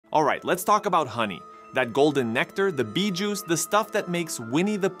Alright, let's talk about honey. That golden nectar, the bee juice, the stuff that makes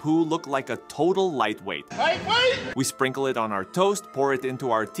Winnie the Pooh look like a total lightweight. We sprinkle it on our toast, pour it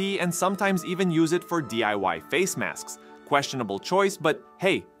into our tea, and sometimes even use it for DIY face masks. Questionable choice, but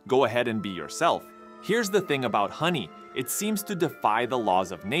hey, go ahead and be yourself. Here's the thing about honey. It seems to defy the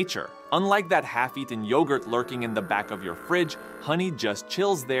laws of nature. Unlike that half-eaten yogurt lurking in the back of your fridge, honey just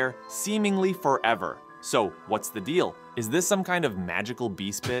chills there, seemingly forever. So, what's the deal? Is this some kind of magical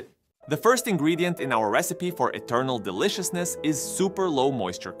bee spit? The first ingredient in our recipe for eternal deliciousness is super low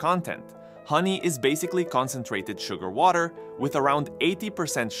moisture content. Honey is basically concentrated sugar water with around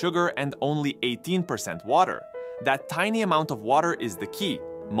 80% sugar and only 18% water. That tiny amount of water is the key.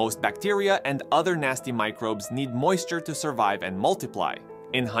 Most bacteria and other nasty microbes need moisture to survive and multiply.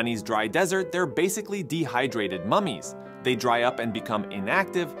 In honey's dry desert, they're basically dehydrated mummies. They dry up and become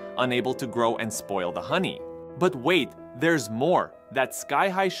inactive, unable to grow and spoil the honey. But wait, there's more. That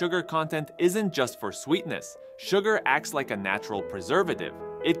sky-high sugar content isn't just for sweetness. Sugar acts like a natural preservative.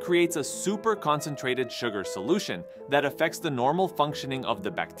 It creates a super concentrated sugar solution that affects the normal functioning of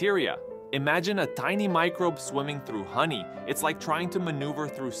the bacteria. Imagine a tiny microbe swimming through honey. It's like trying to maneuver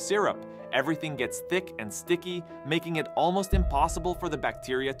through syrup. Everything gets thick and sticky, making it almost impossible for the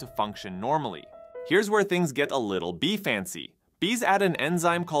bacteria to function normally. Here's where things get a little bee fancy. Bees add an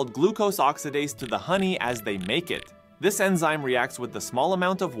enzyme called glucose oxidase to the honey as they make it. This enzyme reacts with the small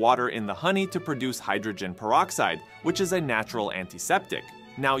amount of water in the honey to produce hydrogen peroxide, which is a natural antiseptic.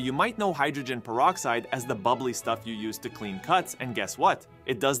 Now, you might know hydrogen peroxide as the bubbly stuff you use to clean cuts, and guess what?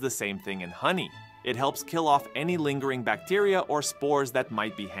 It does the same thing in honey. It helps kill off any lingering bacteria or spores that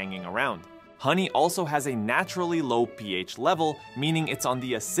might be hanging around. Honey also has a naturally low pH level, meaning it's on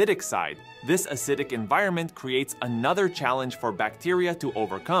the acidic side. This acidic environment creates another challenge for bacteria to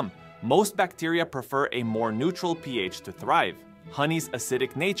overcome. Most bacteria prefer a more neutral pH to thrive. Honey's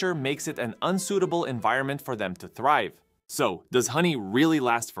acidic nature makes it an unsuitable environment for them to thrive. So, does honey really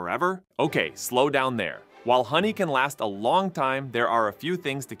last forever? Okay, slow down there. While honey can last a long time, there are a few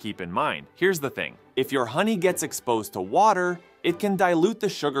things to keep in mind. Here's the thing. If your honey gets exposed to water, it can dilute the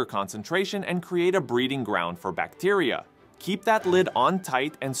sugar concentration and create a breeding ground for bacteria. Keep that lid on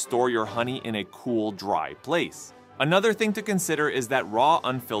tight and store your honey in a cool, dry place. Another thing to consider is that raw,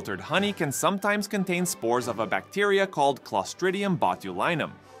 unfiltered honey can sometimes contain spores of a bacteria called Clostridium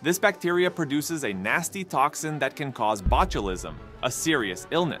botulinum. This bacteria produces a nasty toxin that can cause botulism, a serious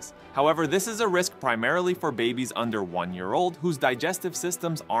illness. However, this is a risk primarily for babies under 1 year old whose digestive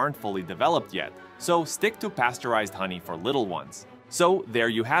systems aren't fully developed yet. So stick to pasteurized honey for little ones. So there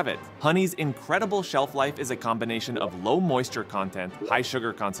you have it. Honey's incredible shelf life is a combination of low moisture content, high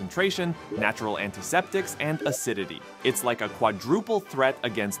sugar concentration, natural antiseptics, and acidity. It's like a quadruple threat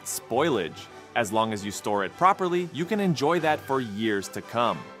against spoilage. As long as you store it properly, you can enjoy that for years to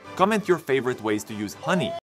come. Comment your favorite ways to use honey.